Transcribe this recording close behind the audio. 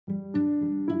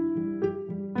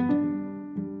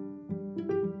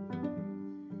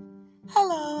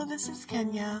this is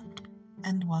Kenya,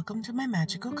 and welcome to my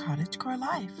magical cottagecore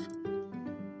life.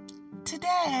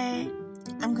 Today,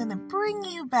 I'm going to bring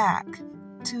you back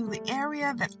to the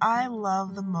area that I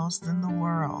love the most in the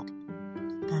world.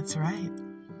 That's right.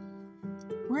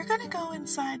 We're going to go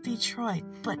inside Detroit,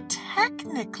 but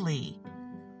technically,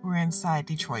 we're inside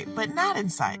Detroit, but not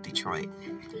inside Detroit.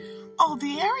 Oh,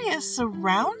 the area is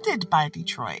surrounded by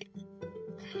Detroit,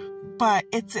 but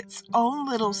it's its own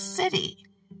little city,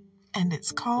 and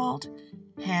it's called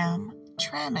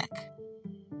Hamtramck.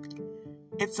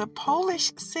 It's a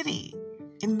Polish city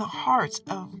in the heart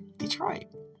of Detroit.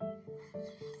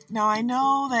 Now, I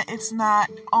know that it's not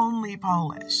only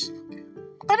Polish,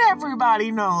 but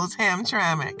everybody knows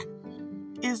Hamtramck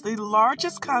is the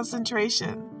largest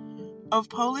concentration of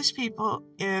Polish people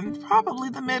in probably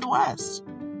the Midwest.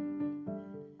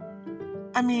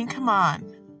 I mean, come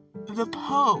on. The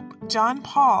Pope, John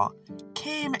Paul,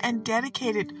 came and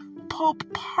dedicated Pope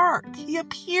Park. He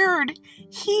appeared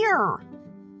here.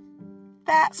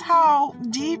 That's how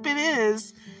deep it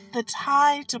is. The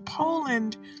tie to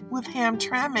Poland with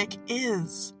Hamtramck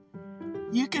is.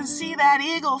 You can see that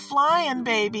eagle flying,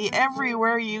 baby,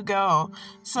 everywhere you go.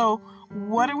 So,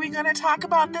 what are we going to talk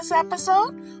about this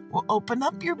episode? We'll open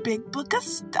up your big book of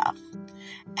stuff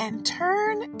and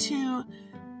turn to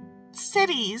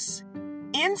cities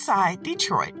inside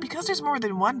Detroit, because there's more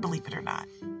than one, believe it or not.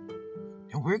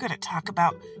 And we're going to talk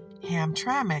about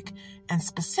Hamtramck, and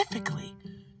specifically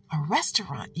a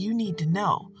restaurant you need to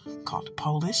know called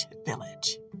Polish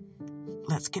Village.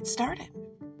 Let's get started.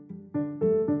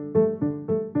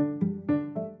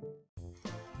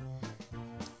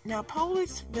 Now,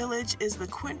 Polish Village is the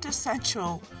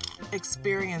quintessential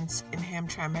experience in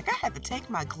Hamtramck. I had to take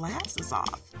my glasses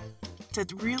off to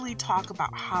really talk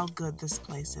about how good this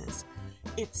place is.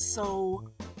 It's so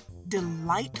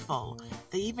delightful.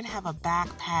 They even have a back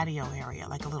patio area,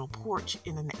 like a little porch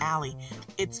in an alley.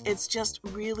 It's just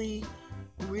really,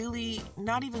 really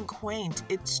not even quaint.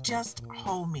 It's just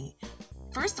homey.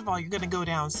 First of all, you're going to go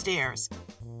downstairs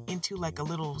into like a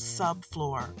little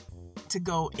subfloor to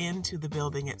go into the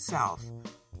building itself.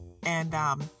 And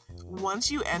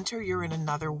once you enter, you're in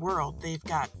another world. They've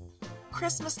got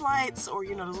Christmas lights, or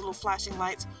the little flashing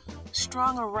lights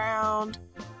strung around.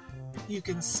 You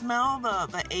can smell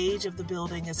the age of the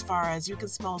building, as far as you can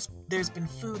smell there's been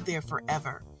food there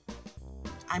forever.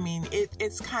 I mean,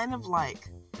 it's kind of like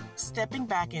stepping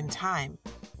back in time.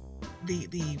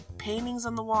 The paintings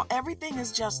on the wall, everything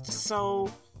is just so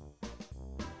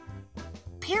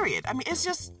period. I mean,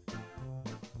 it's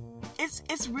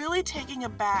really taking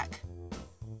it back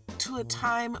to a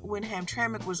time when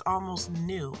Hamtramck was almost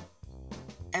new,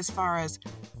 as far as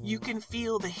you can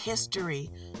feel the history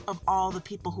of all the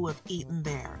people who have eaten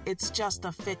there. It's just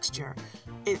a fixture.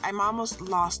 I'm almost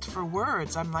lost for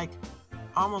words. I'm like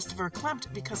almost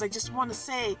verklempt, because I just want to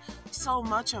say so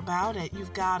much about it.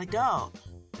 You've got to go.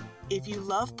 If you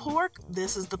love pork,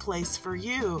 this is the place for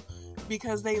you,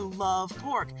 because they love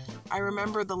pork. I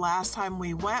remember the last time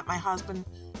we went, my husband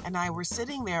and I were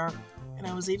sitting there, and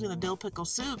I was eating the dill pickle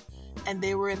soup, and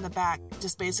they were in the back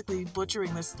just basically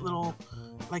butchering this little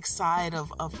like side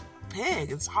of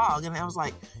pig. It's hog. And I was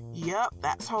like, yep,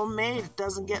 that's homemade. It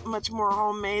doesn't get much more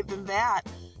homemade than that.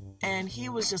 And he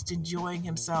was just enjoying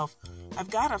himself.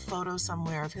 I've got a photo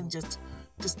somewhere of him just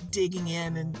digging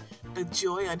in, and the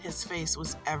joy on his face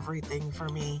was everything for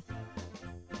me.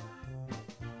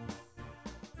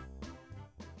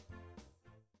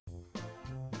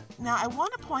 Now, I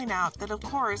want to point out that, of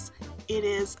course, it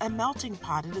is a melting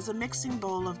pot. It is a mixing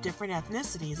bowl of different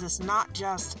ethnicities. It's not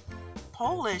just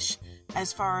Polish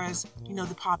as far as,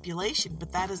 the population,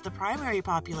 but that is the primary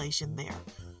population there.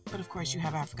 But of course, you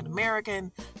have African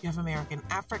American, you have American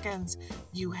Africans,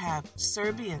 you have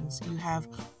Serbians, you have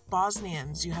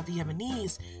Bosnians, you have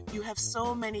Yemenis, you have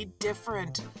so many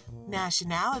different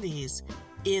nationalities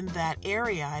in that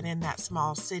area and in that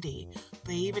small city.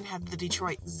 They even have the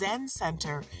Detroit Zen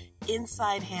Center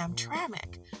inside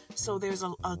Hamtramck. So there's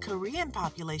a Korean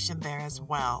population there as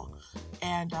well.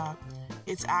 And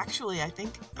it's actually, I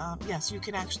think, yes, you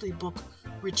can actually book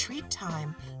retreat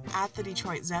time at the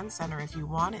Detroit Zen Center if you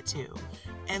wanted to.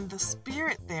 And the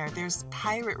spirit there's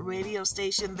pirate radio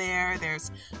station there.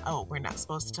 We're not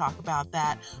supposed to talk about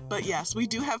that. But yes, we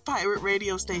do have pirate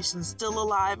radio stations still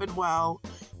alive and well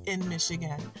in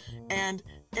Michigan. And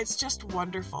it's just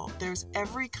wonderful. There's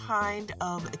every kind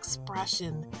of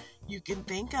expression you can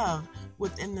think of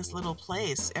within this little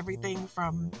place. Everything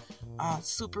from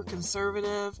super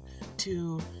conservative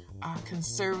to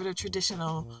conservative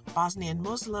traditional Bosnian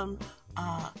Muslim,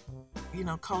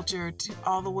 culture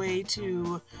all the way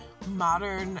to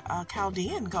modern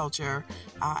Chaldean culture,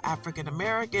 African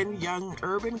American, young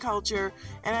urban culture.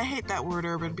 And I hate that word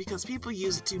urban because people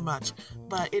use it too much.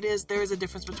 But there is a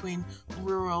difference between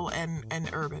rural and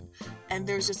urban. And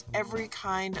there's just every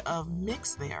kind of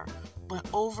mix there. But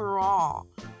overall,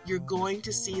 you're going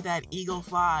to see that eagle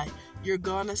fly. You're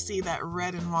going to see that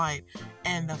red and white.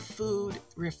 And the food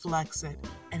reflects it.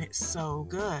 And it's so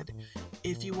good.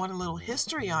 If you want a little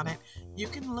history on it, you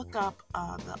can look up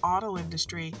the auto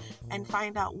industry and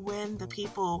find out when the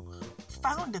people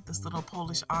founded this little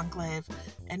Polish enclave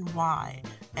and why.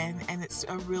 And it's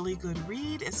a really good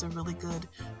read. It's a really good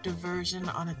diversion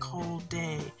on a cold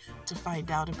day to find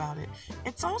out about it.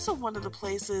 It's also one of the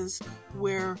places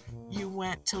where you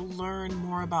went to learn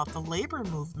more about the labor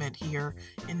movement here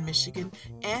in Michigan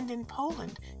and in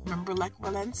Poland. Remember Lech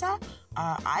Walesa?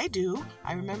 I do.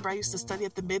 I remember I used to study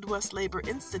at the Midwest Labor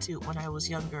Institute when I was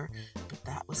younger, but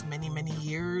that was many, many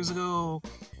years ago.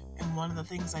 And one of the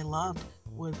things I loved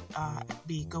would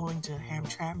be going to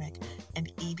Hamtramck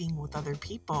and eating with other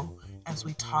people as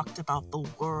we talked about the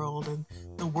world and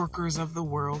the workers of the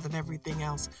world and everything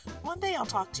else. One day I'll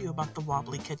talk to you about the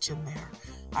Wobbly Kitchen there.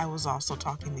 I was also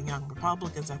talking to young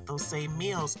Republicans at those same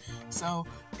meals. So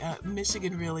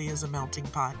Michigan really is a melting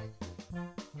pot.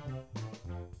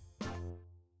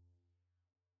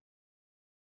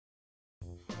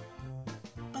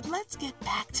 But let's get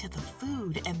back to the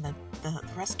food and the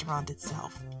restaurant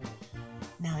itself.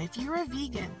 Now, if you're a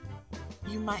vegan,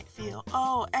 you might feel,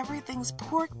 oh, everything's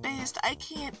pork-based. I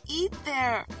can't eat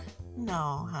there.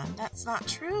 No, hon, that's not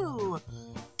true.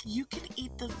 You can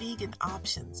eat the vegan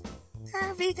options. There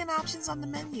are vegan options on the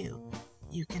menu.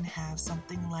 You can have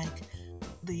something like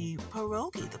the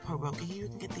pierogi. The pierogi, you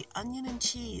can get the onion and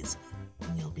cheese,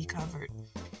 and you'll be covered.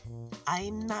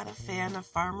 I'm not a fan of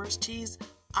farmer's cheese.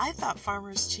 I thought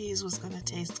farmer's cheese was going to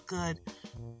taste good,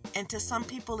 and to some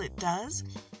people it does,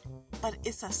 but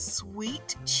it's a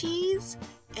sweet cheese,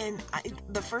 and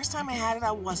the first time I had it,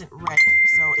 I wasn't ready,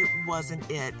 so it wasn't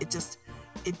it.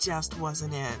 It just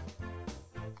wasn't it.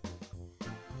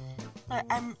 But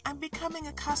I'm becoming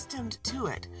accustomed to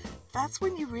it. That's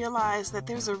when you realize that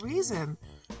there's a reason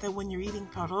that when you're eating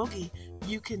pierogi,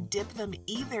 you can dip them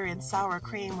either in sour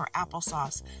cream or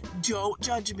applesauce. Don't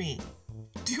judge me.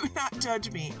 Do not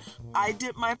judge me. I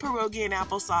dip my pierogi in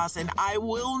applesauce and I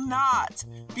will not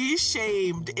be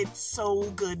shamed. It's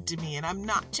so good to me and I'm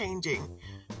not changing.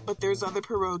 But there's other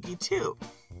pierogi too.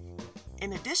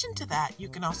 In addition to that, you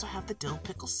can also have the dill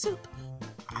pickle soup.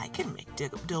 I can make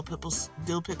dill pickle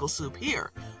soup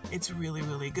here. It's really,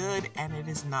 really good, and it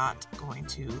is not going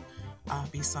to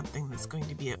be something that's going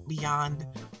to be beyond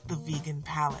the vegan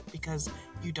palate because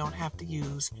you don't have to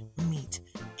use meat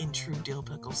in true dill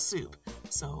pickle soup.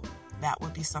 So that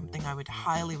would be something I would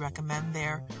highly recommend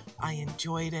there. I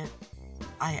enjoyed it.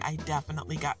 I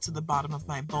definitely got to the bottom of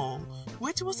my bowl,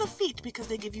 which was a feat because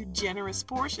they give you generous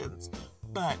portions.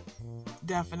 But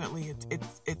definitely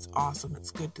it's awesome.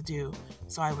 It's good to do.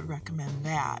 So I would recommend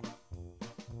that.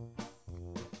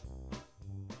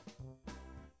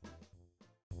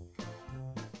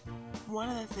 One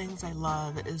of the things I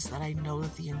love is that I know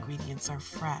that the ingredients are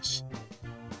fresh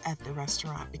at the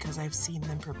restaurant because I've seen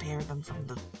them prepare them from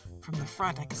the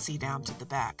front. I can see down to the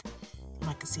back. And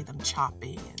I can see them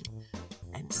chopping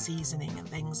and seasoning and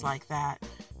things like that.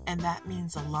 And that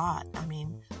means a lot. I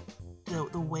mean,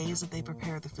 the ways that they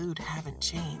prepare the food haven't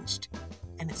changed.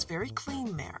 And it's very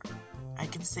clean there. I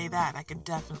can say that. I can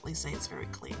definitely say it's very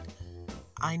clean.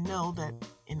 I know that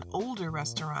in older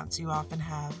restaurants, you often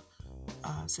have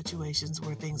situations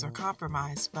where things are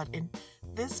compromised. But in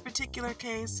this particular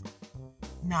case,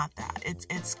 not that.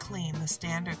 It's clean. The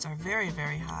standards are very,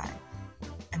 very high.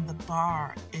 And the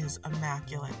bar is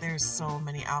immaculate. There's so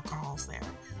many alcohols there.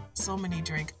 So many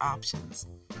drink options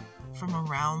from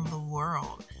around the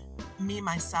world. Me,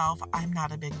 myself, I'm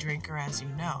not a big drinker, as you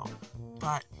know,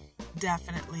 but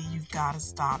definitely you've got to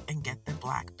stop and get the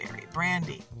blackberry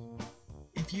brandy.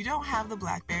 If you don't have the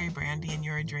blackberry brandy and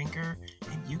you're a drinker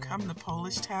and you come to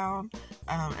Polish Town,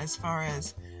 as far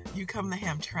as you come to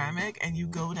Hamtramck and you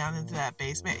go down into that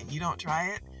basement and you don't try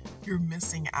it, you're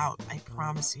missing out, I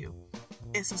promise you.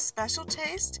 It's a special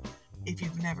taste. If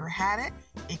you've never had it,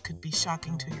 it could be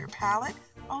shocking to your palate.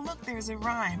 Oh, look, there's a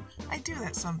rhyme. I do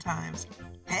that sometimes.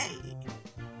 Hey.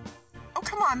 Oh,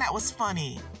 come on, that was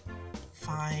funny.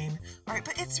 Fine. All right,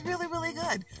 but it's really, really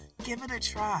good. Give it a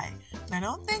try. And I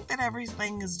don't think that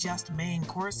everything is just main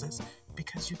courses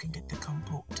because you can get the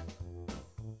compote.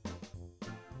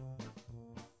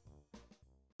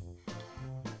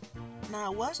 Now, I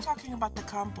was talking about the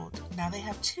compote. Now, they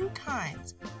have two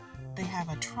kinds. They have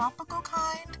a tropical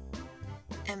kind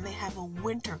and they have a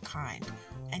winter kind,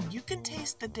 and you can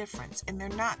taste the difference. And they're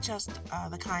not just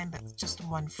the kind that's just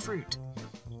one fruit.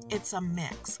 It's a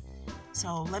mix.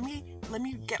 So let me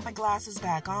get my glasses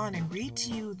back on and read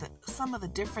to you some of the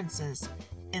differences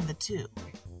in the two.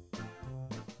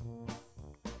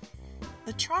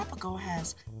 The tropical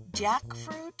has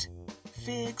jackfruit,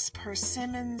 figs,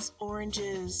 persimmons,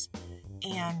 oranges,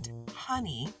 and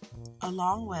honey,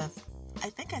 along with, I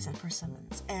think I said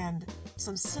persimmons, and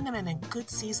some cinnamon and good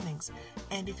seasonings.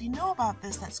 And if you know about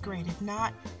this, that's great. If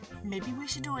not, maybe we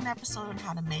should do an episode on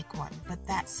how to make one, but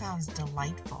that sounds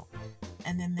delightful.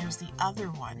 And then there's the other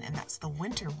one, and that's the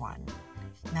winter one.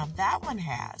 Now that one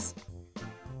has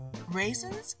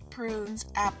raisins, prunes,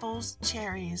 apples,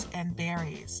 cherries, and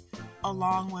berries,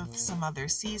 along with some other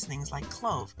seasonings like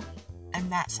clove.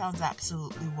 And that sounds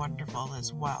absolutely wonderful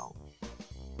as well.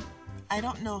 I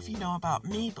don't know if you know about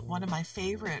me, but one of my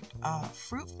favorite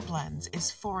fruit blends is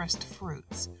Forest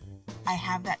Fruits. I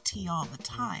have that tea all the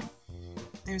time.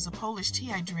 There's a Polish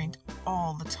tea I drink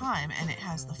all the time, and it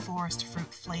has the forest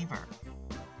fruit flavor.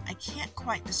 I can't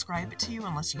quite describe it to you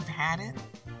unless you've had it.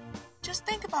 Just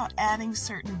think about adding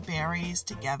certain berries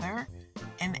together,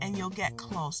 and you'll get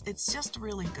close. It's just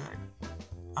really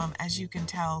good. As you can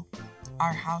tell,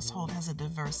 our household has a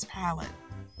diverse palate.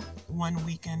 One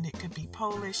weekend it could be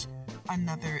Polish,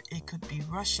 another it could be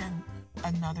Russian,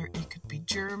 another it could be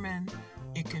German,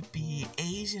 it could be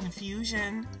Asian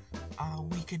fusion.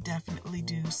 We could definitely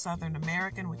do Southern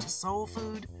American, which is soul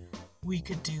food. We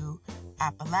could do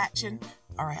Appalachian.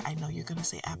 All right, I know you're going to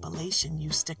say Appalachian, you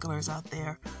sticklers out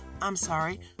there. I'm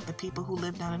sorry, the people who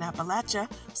live down in Appalachia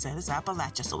said it's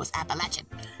Appalachia, so it's Appalachian.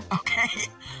 Okay?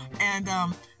 And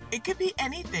it could be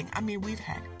anything. I mean, we've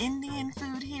had Indian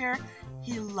food here.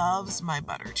 He loves my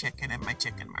butter chicken and my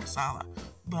chicken marsala.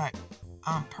 But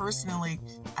personally,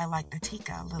 I like the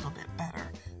tikka a little bit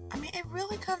better. I mean, it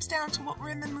really comes down to what we're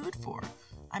in the mood for.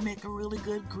 I make a really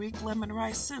good Greek lemon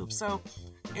rice soup, so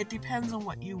it depends on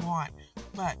what you want.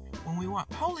 But when we want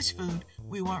Polish food,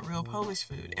 we want real Polish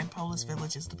food, and Polish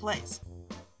Village is the place.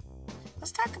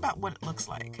 Let's talk about what it looks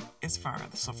like as far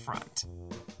as the front.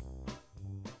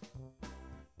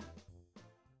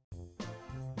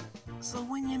 So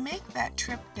when you make that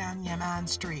trip down Yemen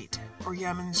Street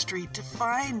to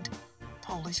find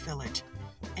Polish Village,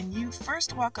 and you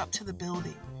first walk up to the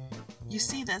building, you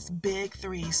see this big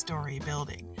 3-story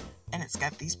building, and it's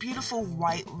got these beautiful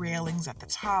white railings at the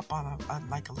top on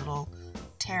like a little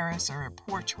terrace or a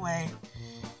porchway,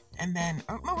 and then,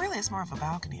 really it's more of a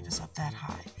balcony if it's up that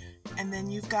high. And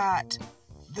then you've got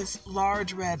this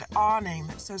large red awning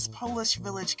that says Polish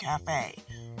Village Cafe.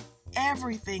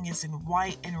 Everything is in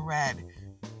white and red.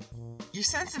 You're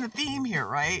sensing a theme here,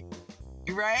 right?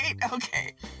 Right?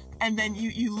 Okay. And then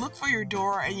you look for your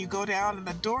door, and you go down, and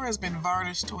the door has been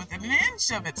varnished to within an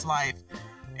inch of its life.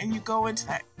 And you go into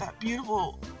that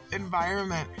beautiful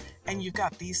environment, and you've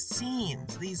got these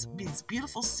scenes, these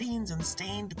beautiful scenes in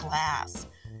stained glass.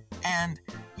 And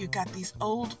you've got these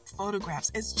old photographs.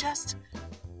 It's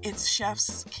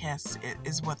chef's kiss,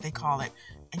 is what they call it.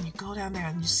 And you go down there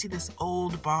and you see this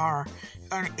old bar,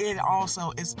 and it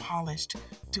also is polished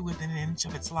to within an inch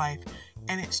of its life.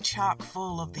 And it's chock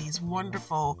full of these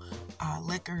wonderful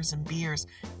liquors and beers.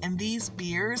 And these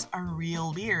beers are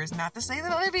real beers. Not to say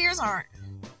that other beers aren't,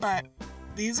 but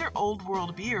these are old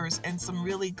world beers and some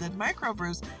really good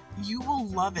microbrews. You will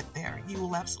love it there. You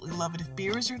will absolutely love it. If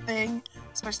beer is your thing,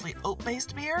 especially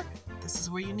oat-based beer, this is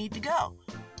where you need to go.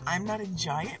 I'm not a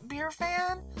giant beer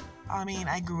fan. I mean,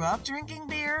 I grew up drinking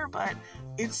beer, but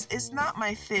it's not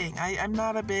my thing. I'm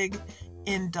not a big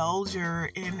indulger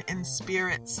in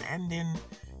spirits and in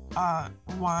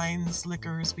wines,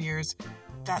 liquors, beers.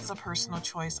 That's a personal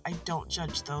choice. I don't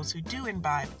judge those who do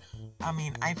imbibe. I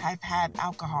mean, I've had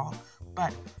alcohol,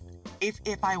 but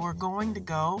if I were going to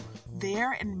go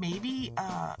there, and maybe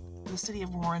the City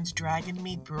of Warren's Dragon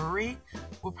Mead Brewery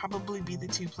will probably be the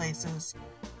two places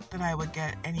that I would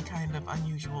get any kind of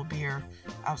unusual beer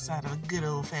outside of a good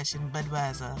old-fashioned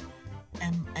Budweiser.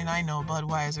 And I know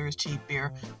Budweiser is cheap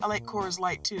beer. I like Coors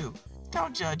Light too.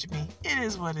 Don't judge me. It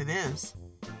is what it is.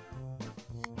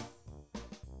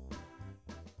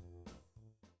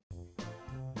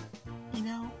 You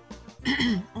know,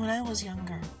 when I was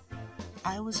younger,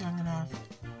 I was young enough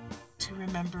to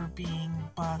remember being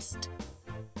bused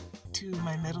to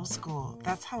my middle school.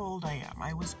 That's how old I am.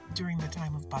 I was during the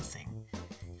time of busing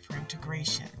for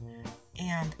integration.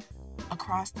 And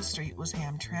across the street was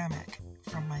Hamtramck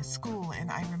from my school,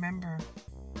 and I remember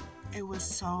it was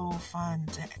so fun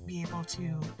to be able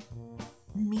to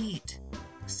meet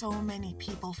so many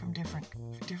people from different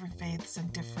faiths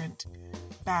and different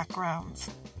backgrounds.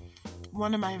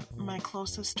 one of my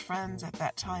closest friends at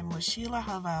that time was Sheila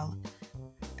Havel,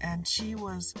 and she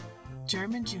was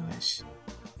German Jewish,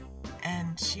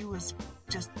 and she was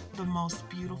just the most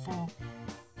beautiful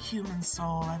human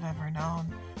soul I've ever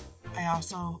known. I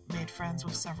also made friends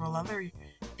with several other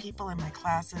people in my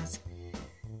classes.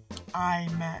 I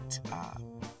met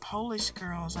Polish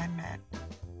girls, I met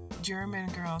German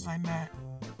girls, I met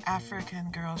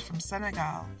African girls from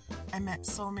Senegal. I met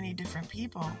so many different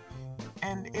people,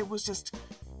 and it was just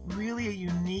really a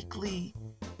uniquely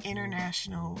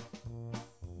international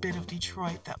bit of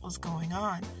Detroit that was going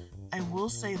on. I will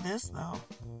say this though,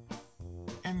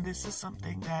 and this is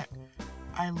something that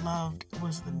I loved,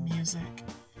 was the music.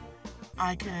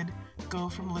 I could go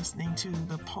from listening to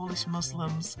the Polish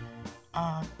Muslims,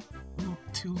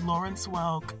 to Lawrence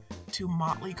Welk, to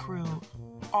Motley Crue,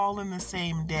 all in the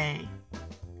same day.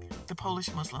 The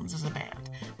Polish Muslims is a band,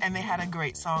 and they had a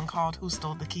great song called Who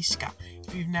Stole the Kiszka.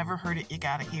 If you've never heard it, you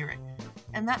gotta hear it.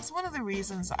 And that's one of the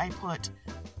reasons I put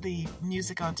the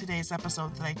music on today's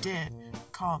episode that I did,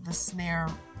 called The Snare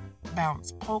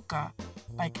Bounce Polka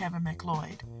by Kevin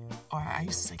MacLeod. Or I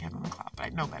used to say Kevin MacLeod, but I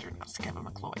know better now. It's Kevin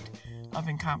MacLeod of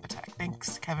Incompetech.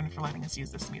 Thanks, Kevin, for letting us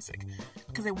use this music.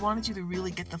 Because I wanted you to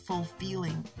really get the full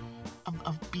feeling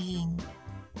of being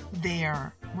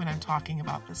there when I'm talking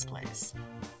about this place.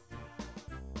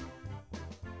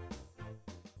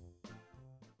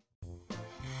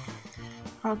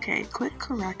 Okay, quick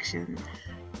correction.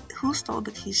 Who Stole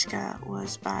the Kiszka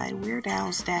was by Weird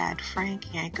Al's dad, Frank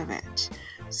Yankovic.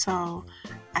 So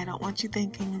I don't want you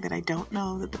thinking that I don't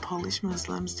know that the Polish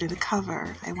Muslims did a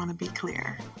cover. I want to be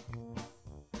clear.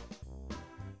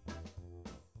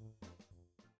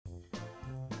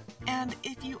 And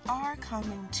if you are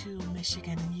coming to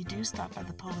Michigan and you do stop by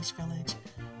the Polish Village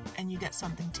and you get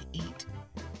something to eat,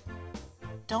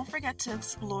 don't forget to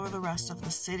explore the rest of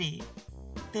the city.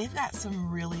 They've got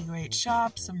some really great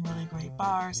shops, some really great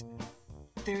bars.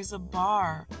 There's a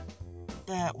bar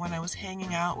that when I was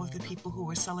hanging out with the people who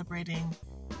were celebrating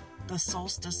the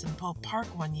solstice in Pope Park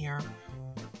one year,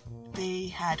 they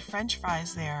had French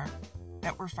fries there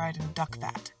that were fried in duck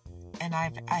fat. And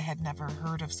I had never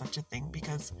heard of such a thing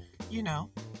because, you know,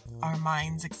 our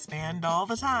minds expand all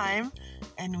the time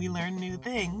and we learn new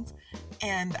things.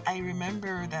 And I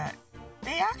remember that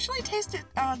they actually tasted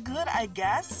good, I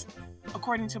guess.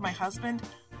 According to my husband,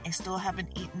 I still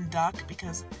haven't eaten duck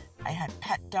because I had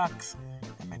pet ducks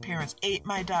and my parents ate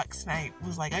my ducks and I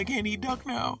was like, I can't eat duck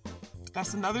now.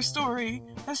 That's another story.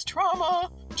 That's trauma,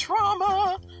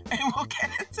 and we'll get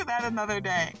into that another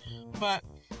day. But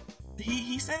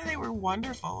he said they were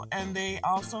wonderful, and they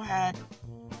also had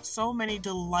so many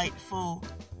delightful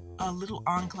little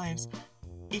enclaves.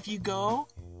 If you go,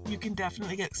 you can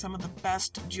definitely get some of the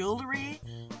best jewelry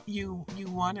you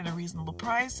want at a reasonable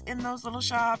price in those little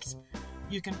shops.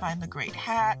 You can find the great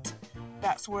hat.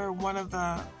 That's where one of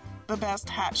the best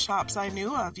hat shops I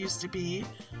knew of used to be.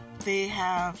 They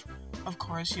have, of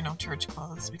course, church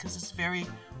clothes because it's a very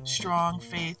strong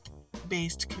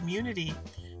faith-based community.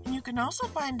 And you can also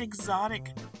find exotic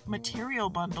material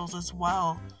bundles as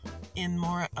well in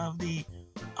more of the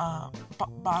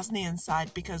Bosnian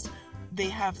side because they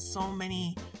have so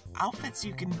many outfits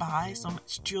you can buy, so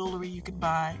much jewelry you can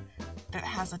buy that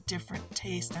has a different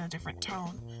taste and a different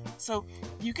tone. So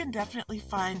you can definitely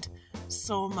find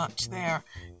so much there.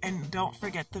 And don't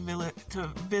forget to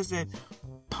visit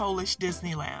Polish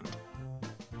Disneyland.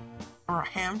 Or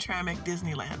Hamtramck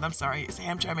Disneyland. I'm sorry, it's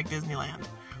Hamtramck Disneyland.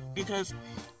 Because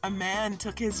a man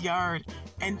took his yard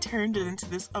and turned it into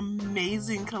this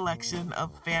amazing collection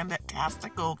of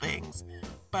fantastical things.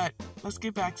 But let's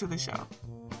get back to the show.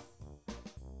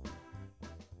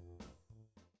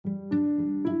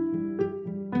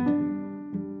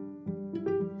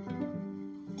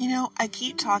 I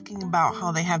keep talking about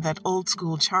how they have that old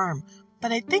school charm,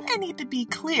 but I think I need to be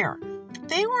clear.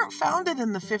 They weren't founded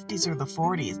in the 50s or the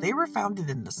 40s. They were founded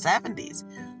in the 70s,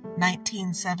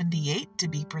 1978 to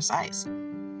be precise.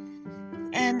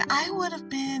 And I would have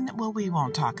been, well, we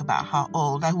won't talk about how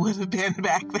old I would have been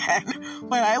back then,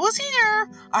 but I was here,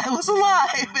 I was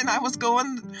alive, and I was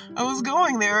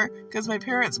going there because my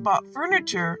parents bought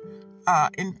furniture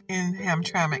in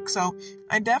Hamtramck, so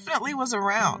I definitely was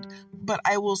around. But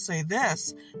I will say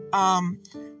this,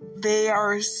 they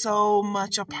are so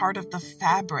much a part of the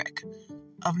fabric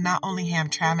of not only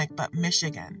Hamtramck, but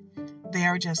Michigan. They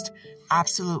are just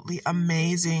absolutely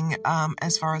amazing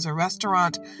as far as a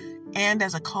restaurant and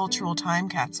as a cultural time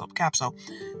capsule.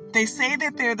 They say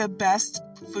that they're the best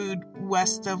food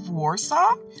west of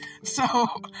Warsaw, so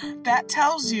that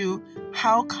tells you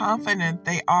how confident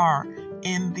they are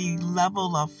in the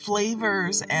level of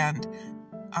flavors and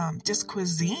just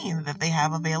cuisine that they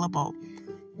have available.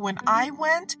 When I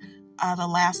went the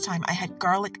last time, I had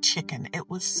garlic chicken. It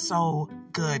was so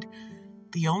good.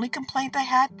 The only complaint I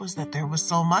had was that there was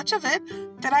so much of it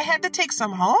that I had to take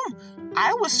some home.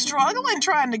 I was struggling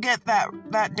trying to get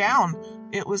that down.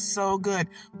 It was so good.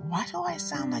 Why do I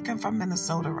sound like I'm from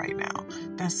Minnesota right now?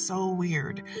 That's so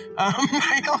weird.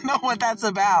 I don't know what that's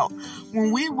about.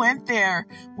 When we went there,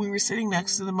 we were sitting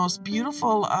next to the most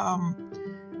beautiful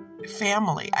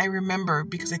family. I remember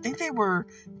because I think they were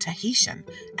Tahitian,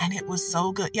 and it was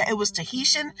so good. Yeah, it was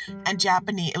Tahitian and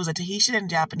Japanese. It was a Tahitian and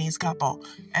Japanese couple,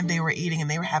 and they were eating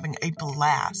and they were having a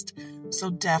blast. So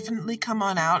definitely come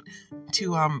on out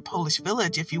to Polish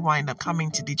Village if you wind up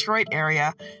coming to Detroit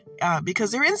area,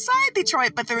 because they're inside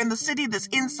Detroit, but they're in the city that's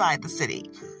inside the city.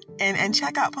 And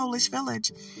check out Polish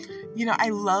Village. You know, I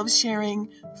love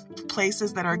sharing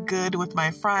places that are good with my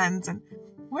friends, and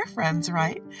we're friends,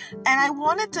 right? And I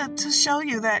wanted to show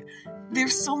you that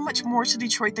there's so much more to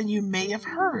Detroit than you may have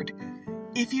heard.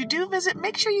 If you do visit,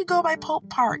 make sure you go by Pope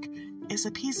Park. It's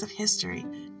a piece of history,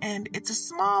 and it's a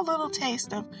small little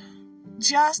taste of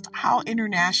just how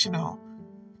international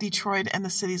Detroit and the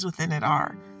cities within it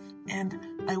are. And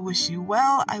I wish you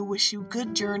well. I wish you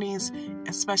good journeys,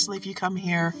 especially if you come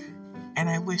here. And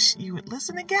I wish you would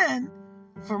listen again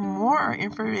for more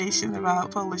information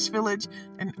about Polish Village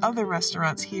and other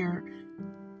restaurants here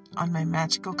on my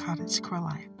magical cottage core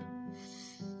life.